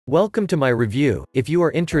Welcome to my review. If you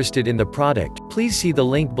are interested in the product, please see the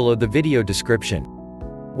link below the video description.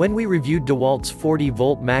 When we reviewed DeWalt's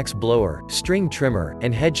 40V max blower, string trimmer,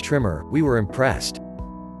 and hedge trimmer, we were impressed.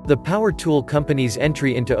 The power tool company's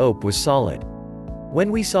entry into OPE was solid.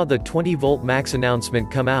 When we saw the 20V max announcement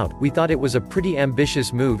come out, we thought it was a pretty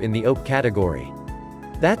ambitious move in the OPE category.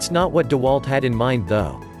 That's not what DeWalt had in mind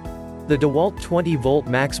though. The DeWalt 20V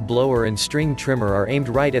max blower and string trimmer are aimed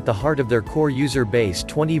right at the heart of their core user base,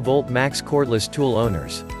 20V max cordless tool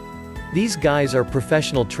owners. These guys are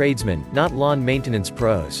professional tradesmen, not lawn maintenance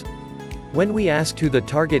pros. When we asked who the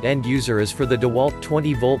target end user is for the DeWalt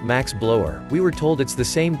 20V max blower, we were told it's the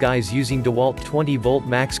same guys using DeWalt 20V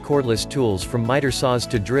max cordless tools, from miter saws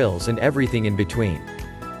to drills and everything in between.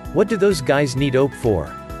 What do those guys need OPE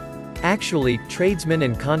for? Actually, tradesmen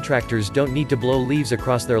and contractors don't need to blow leaves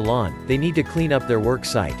across their lawn, they need to clean up their work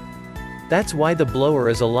site. That's why the blower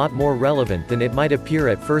is a lot more relevant than it might appear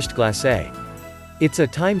at first glance. It's a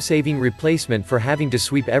time-saving replacement for having to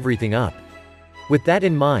sweep everything up. With that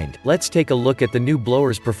in mind, let's take a look at the new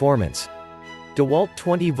blower's performance. DeWalt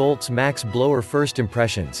 20V max blower first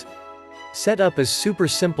impressions. Setup is super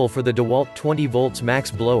simple for the DeWalt 20V max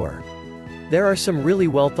blower. There are some really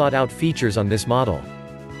well thought out features on this model.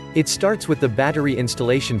 It starts with the battery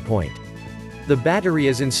installation point. The battery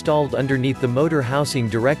is installed underneath the motor housing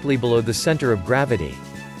directly below the center of gravity.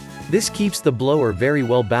 This keeps the blower very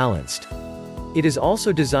well balanced. It is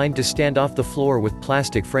also designed to stand off the floor with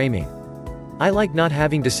plastic framing. I like not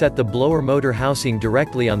having to set the blower motor housing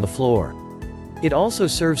directly on the floor. It also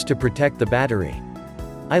serves to protect the battery.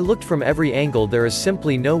 I looked from every angle, there is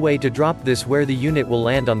simply no way to drop this where the unit will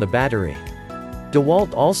land on the battery.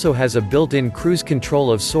 DeWalt also has a built-in cruise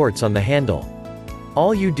control of sorts on the handle.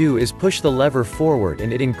 All you do is push the lever forward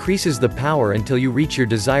and it increases the power until you reach your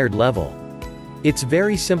desired level. It's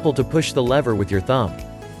very simple to push the lever with your thumb.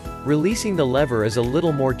 Releasing the lever is a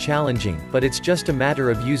little more challenging, but it's just a matter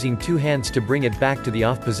of using two hands to bring it back to the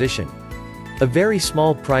off position. A very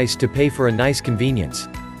small price to pay for a nice convenience.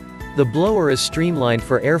 The blower is streamlined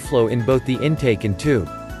for airflow in both the intake and tube.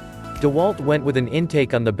 DeWalt went with an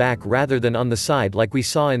intake on the back rather than on the side like we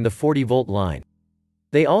saw in the 40V line.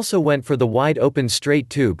 They also went for the wide open straight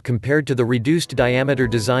tube compared to the reduced diameter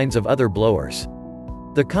designs of other blowers.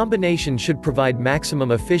 The combination should provide maximum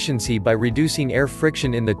efficiency by reducing air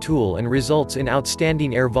friction in the tool and results in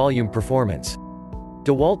outstanding air volume performance.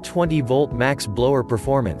 DeWalt 20V max blower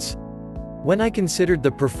performance. When I considered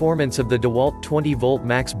the performance of the DeWalt 20V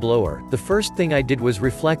max blower, the first thing I did was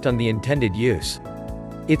reflect on the intended use.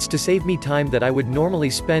 It's to save me time that I would normally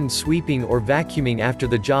spend sweeping or vacuuming after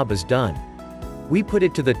the job is done. We put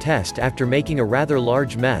it to the test after making a rather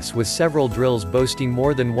large mess with several drills boasting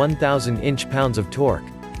more than 1,000 inch-pounds of torque.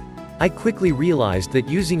 I quickly realized that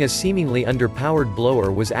using a seemingly underpowered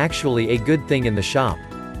blower was actually a good thing in the shop.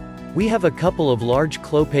 We have a couple of large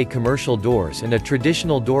clopay commercial doors and a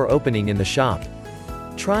traditional door opening in the shop.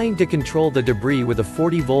 Trying to control the debris with a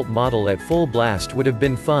 40V model at full blast would have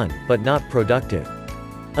been fun, but not productive.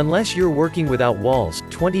 Unless you're working without walls,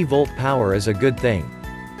 20V power is a good thing.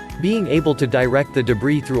 Being able to direct the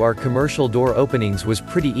debris through our commercial door openings was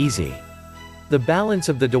pretty easy. The balance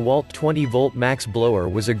of the DeWalt 20V max blower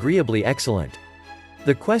was agreeably excellent.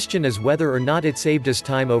 The question is whether or not it saved us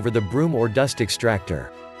time over the broom or dust extractor.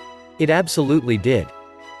 It absolutely did.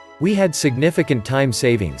 We had significant time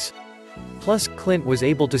savings. Plus, Clint was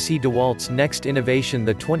able to see DeWalt's next innovation,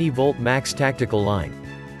 the 20V max tactical line.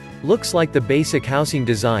 Looks like the basic housing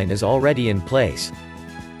design is already in place.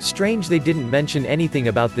 Strange they didn't mention anything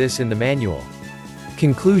about this in the manual.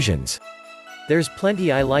 Conclusions. There's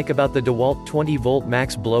plenty I like about the DeWalt 20V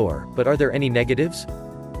max blower, but are there any negatives?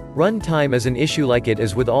 Run time is an issue like it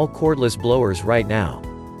is with all cordless blowers right now.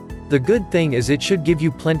 The good thing is it should give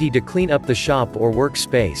you plenty to clean up the shop or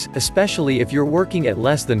workspace, especially if you're working at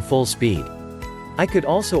less than full speed. I could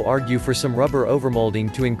also argue for some rubber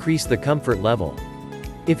overmolding to increase the comfort level.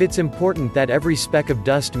 If it's important that every speck of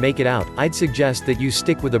dust make it out, I'd suggest that you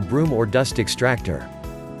stick with a broom or dust extractor.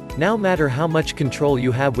 No matter how much control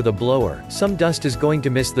you have with a blower, some dust is going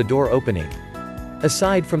to miss the door opening.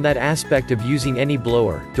 Aside from that aspect of using any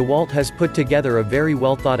blower, DeWalt has put together a very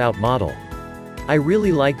well thought out model. I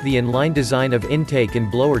really like the inline design of intake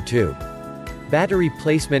and blower tube. Battery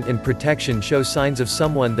placement and protection show signs of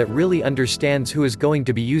someone that really understands who is going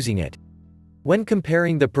to be using it. When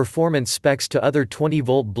comparing the performance specs to other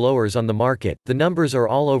 20V blowers on the market, the numbers are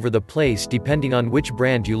all over the place depending on which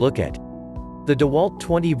brand you look at. The DeWalt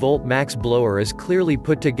 20V max blower is clearly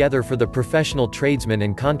put together for the professional tradesman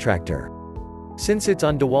and contractor. Since it's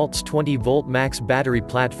on DeWalt's 20V max battery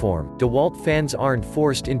platform, DeWalt fans aren't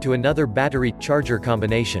forced into another battery-charger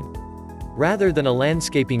combination. Rather than a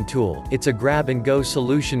landscaping tool, it's a grab-and-go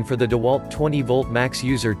solution for the DeWalt 20V max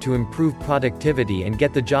user to improve productivity and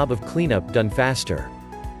get the job of cleanup done faster.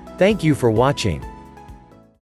 Thank you for watching.